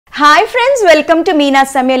Hi friends, welcome to Meena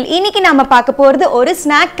Samyal. இன்னைக்கு நாம பார்க்க போறது ஒரு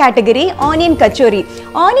snack category onion kachori.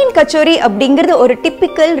 Onion kachori அப்படிங்கிறது ஒரு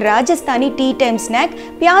typical Rajasthani tea time snack.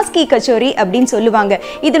 பியாஸ்கி kachori அப்படின்னு சொல்லுவாங்க.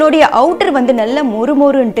 இதனுடைய அவுட்டர் வந்து நல்ல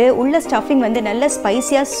மொறுமொறுன்ட்டு உள்ள ஸ்டஃபிங் வந்து நல்ல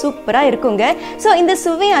ஸ்பைசியா சூப்பரா இருக்குங்க. ஸோ இந்த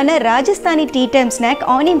சுவையான Rajasthani tea time snack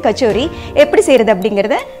onion kachori எப்படி செய்யறது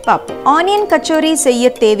அப்படிங்கிறத பார்ப்போம். ஆனியன் கச்சோரி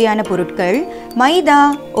செய்ய தேவையான பொருட்கள்: மைதா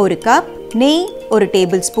 1 கப், நெய் 1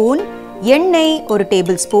 டேபிள் ஸ்பூன், எண்ணெய் 1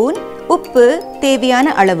 டேபிள் ஸ்பூன், உப்பு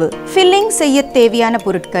தேவையான அளவு. ஃபில்லிங் செய்ய தேவையான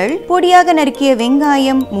பொருட்கள்: பொடியாக நறுக்கிய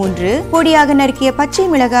வெங்காயம் 3, பொடியாக நறுக்கிய பச்சை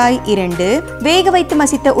மிளகாய் 2, வேக வைத்து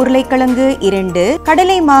மசித்த உருளைக்கிழங்கு 2,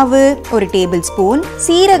 கடலை மாவு 1 டேபிள் ஸ்பூன்,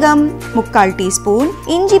 சீரகம் 3/4 டீஸ்பூன்,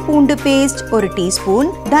 இஞ்சி பூண்டு பேஸ்ட் 1 டீஸ்பூன்,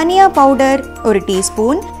 தனியா powder 1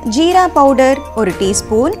 teaspoon, jeera powder 1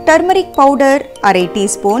 teaspoon, turmeric powder 1/2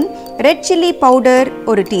 teaspoon, red chilli powder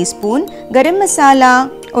 1 teaspoon, garam masala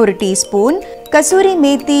 1 teaspoon, kasuri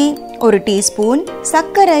methi 1 teaspoon,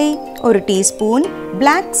 சர்க்கரை 1 டீஸ்பூன்,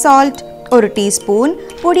 பிளாக் சால்ட் 1 டீஸ்பூன்,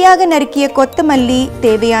 பொடியாக நறுக்கிய கொத்தமல்லி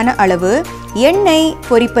தேவையான அளவு, எண்ணெய்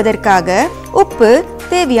பொரிப்பதற்காக, உப்பு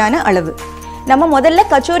தேவையான அளவு. நம்ம முதல்ல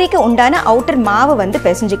கச்சோரிக்கு உண்டான அவுட்டர் மாவை வந்து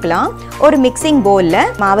பிசைஞ்சிக்கலாம். ஒரு மிக்சிங்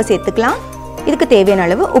பவுலில் மாவை சேர்த்துக்கலாம். இதுக்கு தேவையான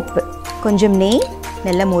அளவு உப்பு, கொஞ்சம் நெய்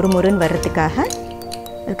நல்லா மொறுமொறுன்னு வர்றதுக்காக,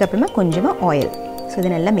 அதுக்கப்புறமா கொஞ்சமாக ஆயில். ஸோ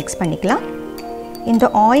இதை நல்லா மிக்ஸ் பண்ணிக்கலாம். இந்த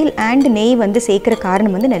ஆயில் அண்ட் நெய் வந்து சேர்க்குற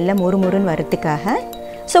காரணம் வந்து நல்லா மொறுமொறுன்னு வரதுக்காக.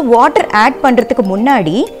 ஸோ வாட்டர் ஆட் பண்ணுறதுக்கு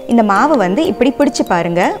முன்னாடி இந்த மாவை வந்து இப்படி பிடிச்சி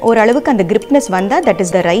பாருங்கள். ஓரளவுக்கு அந்த கிரிப்னஸ் வந்தால் that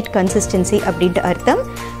is the right consistency அப்படின்ட்டு அர்த்தம்.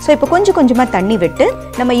 ஸோ இப்போ கொஞ்சம் கொஞ்சமாக தண்ணி விட்டு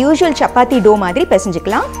நம்ம யூஸ்வல் சப்பாத்தி டோ மாதிரி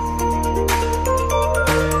பிசைஞ்சிக்கலாம்.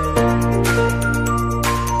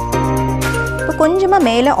 இப்போ கொஞ்சமாக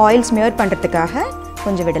மேலே ஆயில் ஸ்மியர் பண்ணுறதுக்காக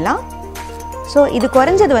கொஞ்சம் விடலாம். ஸோ இது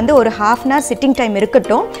குறைஞ்சது வந்து ஒரு ½ hour சிட்டிங் டைம்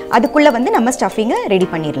இருக்கட்டும். அதுக்குள்ளே வந்து நம்ம ஸ்டஃபிங்கை ரெடி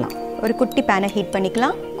பண்ணிடலாம். ஒரு குட்டி பேனை ஹீட்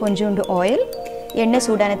பண்ணிக்கலாம். கொஞ்சோண்டு ஆயில், எண்ணெய்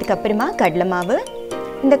சூடானதுக்கு அப்புறமா கடலை மாவு.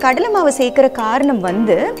 இந்த கடலை மாவு சேர்க்குற காரணம்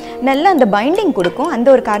வந்து நல்லா அந்த பைண்டிங் கொடுக்கும். அந்த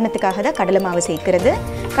ஒரு காரணத்துக்காக தான் கடலை மாவு சேர்க்குறது.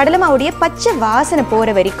 கடலை மாவுடைய பச்சை வாசனை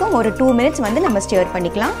போகிற வரைக்கும் ஒரு 2 minutes வந்து நம்ம ஸ்டியர்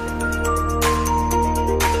பண்ணிக்கலாம்.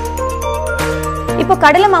 இப்போ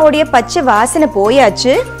கடலை மாவுடைய பச்சை வாசனை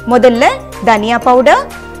போயாச்சு. முதல்ல தனியா பவுடர்,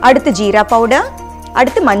 அடுத்து ஜீரா பவுடர்,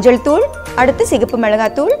 அடுத்து மஞ்சள் தூள், அடுத்து சிகப்பு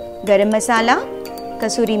மிளகாத்தூள், garam masala,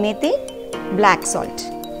 kasuri methi, black salt.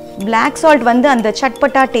 Black salt வந்து அந்த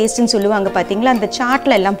சட்பட்டா டேஸ்ட்னு சொல்லுவாங்க பார்த்தீங்களா, அந்த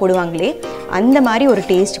சாட்டில் எல்லாம் போடுவாங்களே அந்த மாதிரி ஒரு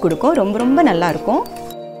டேஸ்ட் கொடுக்கும். ரொம்ப ரொம்ப நல்லாயிருக்கும்.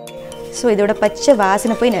 ஸோ இதோட பச்சை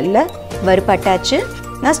வாசனை போய் நல்லா வறுப்பட்டாச்சு.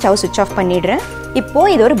 நான் ஸ்டவ் சுவிட்ச் ஆஃப் பண்ணிடுறேன்.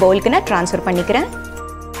 இப்போது இது ஒரு பவுலுக்கு நான் ட்ரான்ஸ்ஃபர் பண்ணிக்கிறேன்.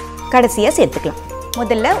 கடைசியாக சேர்த்துக்கலாம்.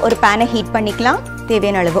 முதல்ல ஒரு பேனை ஹீட் பண்ணிக்கலாம்.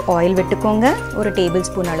 தேவையான அளவு ஆயில் விட்டுக்கோங்க. 1 டேபிள்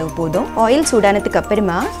ஸ்பூன் அளவு போதும். ஆயில் சூடானதுக்கு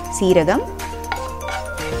அப்புறமா சீரகம்.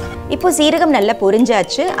 இப்போ சீரகம் நல்லா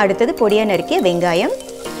பொரிஞ்சாச்சு. அடுத்தது பொடியாக நறுக்கிய வெங்காயம்.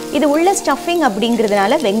 இது உள்ள ஸ்டஃபிங்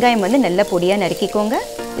அப்படிங்கிறதுனால வெங்காயம் வந்து நல்லா பொடியாக நறுக்கிக்கோங்க.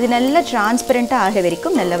 இது நல்லா டிரான்ஸ்பரண்ட்டாக ஆக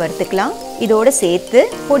வரைக்கும் நல்லா வறுத்துக்கலாம். இதோடு சேர்த்து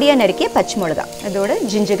பொடியாக நறுக்கிய பச்சை மிளகா, அதோட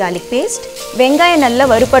ஜிஞ்சர் கார்லிக் பேஸ்ட். வெங்காயம் நல்லா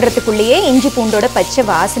வறுப்படுறதுக்குள்ளேயே இஞ்சி பூண்டோட பச்சை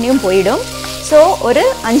வாசனையும் போயிடும். ஸோ ஒரு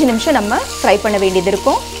 5 நிமிஷம் நம்ம ஃப்ரை பண்ண வேண்டியது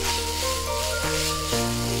இருக்கும்.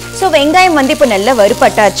 ஸோ வெங்காயம் வந்து இப்போ நல்லா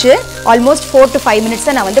வறுப்பட்டாச்சு. ஆல்மோஸ்ட் 4 to 5 minutes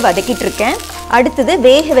தான் நான் வந்து வதக்கிட்டு இருக்கேன். அடுத்தது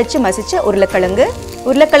வேக வச்சு மசிச்ச உருளைக்கிழங்கு.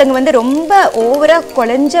 உருளைக்கிழங்கு வந்து ரொம்ப ஓவராக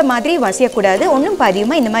குழஞ்ச மாதிரி மசியக்கூடாது. ஒன்றும்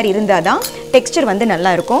பாதியுமாக இந்த மாதிரி இருந்தால் தான் டெக்ஸ்டர் வந்து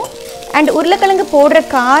நல்லாயிருக்கும். அண்ட் உருளைக்கிழங்கு போடுற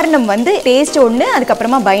காரணம் வந்து டேஸ்ட் ஒன்று,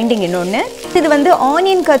 அதுக்கப்புறமா பைண்டிங் இன்னொன்று. இது வந்து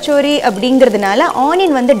ஆனியன் கச்சோரி அப்படிங்கிறதுனால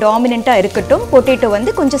ஆனியன் வந்து டாமினண்ட்டாக இருக்கட்டும், பொட்டேட்டோ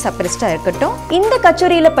வந்து கொஞ்சம் சப்ரஸ்டாக இருக்கட்டும். இந்த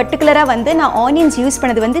கச்சோரியில் பர்டிகுலராக வந்து நான் ஆனியன்ஸ் யூஸ்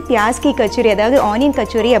பண்ணது வந்து பியாஸ்கி கச்சோரி, அதாவது ஆனியன்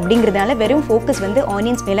கச்சோரி அப்படிங்கிறதுனால வெறும் ஃபோக்கஸ் வந்து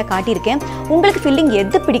ஆனியன்ஸ் மேலே காட்டியிருக்கேன். உங்களுக்கு ஃபில்லிங்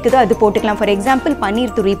எது பிடிக்குதோ அது போட்டுக்கலாம். ஃபார் எக்ஸாம்பிள்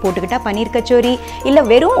பன்னீர் துருவி போட்டுக்கிட்டா பன்னீர் கச்சோரி, இல்லை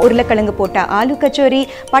வெறும் உருளைக்கிழங்கு போட்டால் ஆலு கச்சோரி,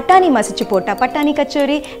 பட்டாணி மசிச்சு போட்டால் பட்டாணி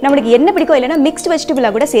கச்சோரி, நம்மளுக்கு என்ன பிடிக்கும். இல்லைனா மிக்ஸ்ட்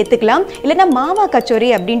வெஜிடபிளாக கூட சேர்த்துக்கலாம். இல்லைனா மாவா கச்சோரி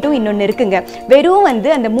அப்படின்ட்டு இன்னொன்று இருக்குங்க. வெறும் வந்து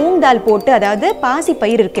அந்த மூங் தால் போட்டு, அதாவது பாசி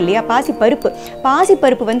பயிர் இருக்கு இல்லையா, பாசி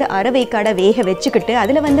பருப்பு வந்து அரைவேக்காடை வேக வச்சுக்கிட்டு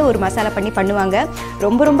அதில் வந்து ஒரு மசாலா பண்ணி பண்ணுவாங்க.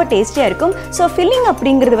 ரொம்ப ரொம்ப டேஸ்டியாக இருக்கும். ஸோ ஃபில்லிங்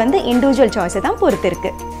அப்படிங்கிறது வந்து இண்டிவிஜுவல் சாய்ஸை தான் பொறுத்து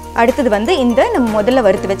இருக்கு. அடுத்தது வந்து இந்த நம்ம முதல்ல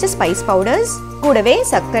வறுத்து வச்ச ஸ்பைஸ் பவுடர்ஸ், கூடவே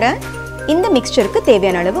சர்க்கரை, இந்த மிக்சருக்கு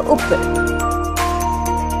தேவையான அளவு உப்பு.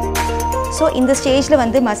 ஸோ இந்த ஸ்டேஜில்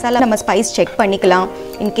வந்து மசாலா நம்ம ஸ்பைஸ் செக் பண்ணிக்கலாம்.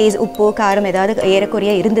 இன்கேஸ் உப்பு காரம் ஏதாவது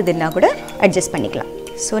ஏறக்குறையாக இருந்ததுன்னா கூட அட்ஜஸ்ட் பண்ணிக்கலாம்.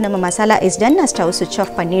 ஸோ நம்ம மசாலா இஸ் டன். நான் ஸ்டவ் சுவிட்ச்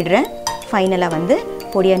ஆஃப் பண்ணிடுறேன். ஃபைனலாக வந்து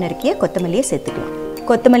பொடியாக நறுக்கிய கொத்தமல்லியை சேர்த்துக்கலாம்.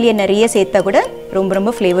 கொத்தமல்லியை நிறைய சேர்த்தா கூட ரொம்ப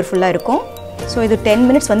ரொம்ப ஃப்ளேவர்ஃபுல்லாக இருக்கும். ஸோ இது 10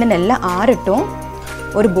 minutes வந்து நல்லா ஆறட்டும்.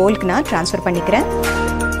 ஒரு பவுலுக்கு நான் ட்ரான்ஸ்ஃபர் பண்ணிக்கிறேன்.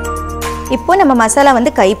 இப்போ நம்ம மசாலா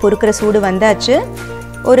வந்து கை பொறுக்கிற சூடு வந்தாச்சு.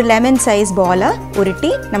 ஒரு லெமன் சைஸ் பாலாக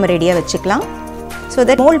உருட்டி நம்ம ரெடியாக வச்சுக்கலாம். ஸோ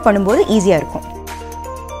தட் மோல்ட் பண்ணும்போது ஈஸியாக இருக்கும்.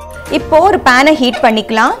 இப்போ ஒரு பேனை ஹீட்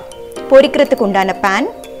பண்ணிக்கலாம். பொரிக்கிறதுக்கு உண்டான பேன்.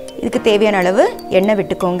 இதுக்கு தேவையான அளவு எண்ணெய்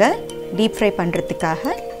விட்டுக்கோங்க டீப் ஃப்ரை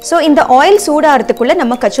பண்ணுறதுக்காக. ஸோ இந்த ஆயில் சூடாகிறதுக்குள்ளே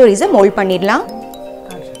நம்ம கச்சோரிஸை மோல்ட் பண்ணிடலாம்.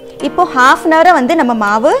 இப்போ ஹாஃப் அன் ஹவராக வந்து நம்ம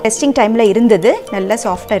மாவு டெஸ்டிங் டைமில் இருந்தது. நல்லா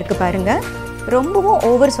சாஃப்டாக இருக்குது பாருங்கள். ரொம்பவும்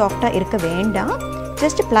ஓவர் சாஃப்டாக இருக்க வேண்டாம்,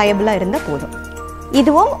 ஜஸ்ட் ப்ளையபிளாக இருந்தால் போதும்.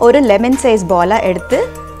 இதுவும் ஒரு லெமன் சைஸ் பாலாக எடுத்து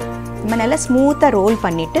நம்ம நல்லா ஸ்மூத்தாக ரோல்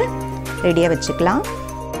பண்ணிவிட்டு ரெடியாக வச்சுக்கலாம்.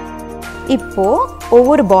 இப்போது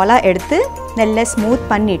ஒவ்வொரு பாலாக எடுத்து நல்லா ஸ்மூத்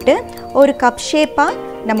பண்ணிவிட்டு ஒரு கப் ஷேப்பாக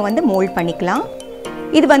நம்ம வந்து மோல்ட் பண்ணிக்கலாம்.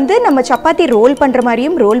 இது வந்து நம்ம சப்பாத்தி ரோல் பண்ணுற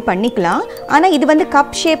மாதிரியும் ரோல் பண்ணிக்கலாம். ஆனால் இது வந்து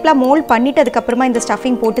கப் ஷேப்பில் மோல்ட் பண்ணிவிட்டு அதுக்கப்புறமா இந்த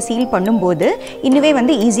ஸ்டஃபிங் போட்டு சீல் பண்ணும்போது இன்னுமே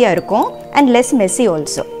வந்து ஈஸியாக இருக்கும் and less Messi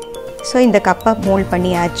also. So இந்த கப்பை மோல்ட்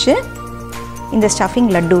பண்ணியாச்சு. இந்த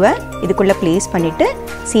ஸ்டஃபிங் லட்டுவை இதுக்குள்ளே ப்ளேஸ் பண்ணிவிட்டு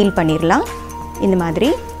சீல் பண்ணிடலாம். இந்த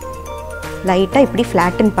மாதிரி லைட்டாக இப்படி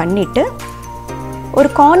ஃப்ளாட்டன் பண்ணிவிட்டு ஒரு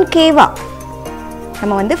கான்கேவாக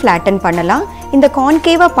நம்ம வந்து ஃப்ளாட்டன் பண்ணலாம். இந்த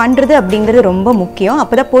கான்கேவாக பண்ணுறது அப்படிங்கிறது ரொம்ப முக்கியம்.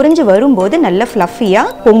 அப்போ தான் பொரிஞ்சு வரும்போது நல்ல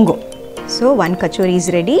ஃப்ளஃபியாக பொங்கும். So 1 kachori is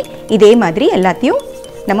ready. இதே மாதிரி எல்லாத்தையும்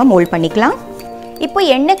நம்ம மோல்ட் பண்ணிக்கலாம். இப்போ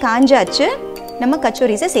எண்ணெய் காஞ்சாச்சு, நம்ம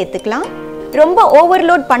கச்சோரிஸை சேர்த்துக்கலாம். ரொம்ப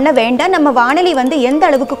ஓவர்லோட் பண்ண வேண்டாம். நம்ம வாணலி வந்து எந்த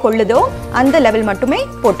அளவுக்கு கொள்ளுதோ அந்த லெவல் மட்டுமே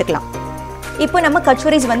போட்டுக்கலாம். இப்போ நம்ம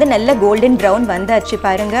கச்சோரிஸ் வந்து நல்ல கோல்டன் ப்ரௌன் வந்தாச்சு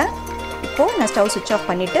பாருங்கள். இப்போது நான் ஸ்டவ் சுவிட்ச் ஆஃப்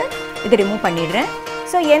பண்ணிவிட்டு இதை ரிமூவ் பண்ணிடுறேன்.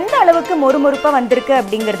 ஸோ எந்த அளவுக்கு மொறுமொறுப்பாக வந்திருக்கு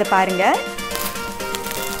அப்படிங்கிறத பாருங்கள்.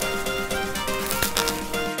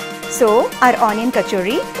 So our onion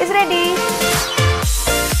kachori is ready.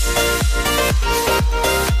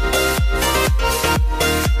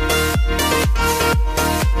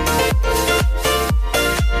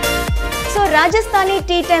 Rajasthani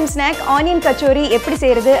tea time snack onion kachori எப்படி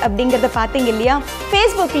செய்யறது அப்படிங்கறத பாத்தீங்க இல்லையா?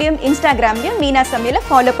 ஃபேஸ்புக்லயும் இன்ஸ்டாகிராம்லயும் மீனா சமையலை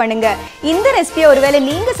ஃபாலோ பண்ணுங்க. இந்த ரெசிபியை ஒருவேளை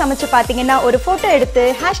நீங்க சமைச்சு பாத்தீங்கன்னா ஒரு போட்டோ எடுத்து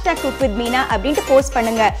 #cook_with_meena அப்படின்ட்டு போஸ்ட்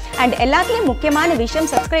பண்ணுங்க. அண்ட் எல்லாத்துலயும் முக்கியமான விஷயம்,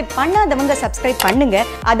 சப்ஸ்கிரைப் பண்ணாதவங்க சப்ஸ்கிரைப் பண்ணுங்க.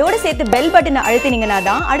 அதோட சேர்த்து பெல் பட்டனை அழுத்தினீங்கன்னா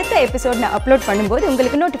தான் அடுத்த எபிசோட் நான் அப்லோட் பண்ணும்போது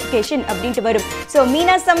உங்களுக்கு நோட்டிபிகேஷன் அப்படின்ட்டு வரும். ஸோ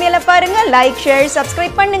மீனா சமையலை பாருங்க, லைக், ஷேர்,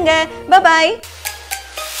 சப்ஸ்கிரைப் பண்ணுங்க. Bye bye.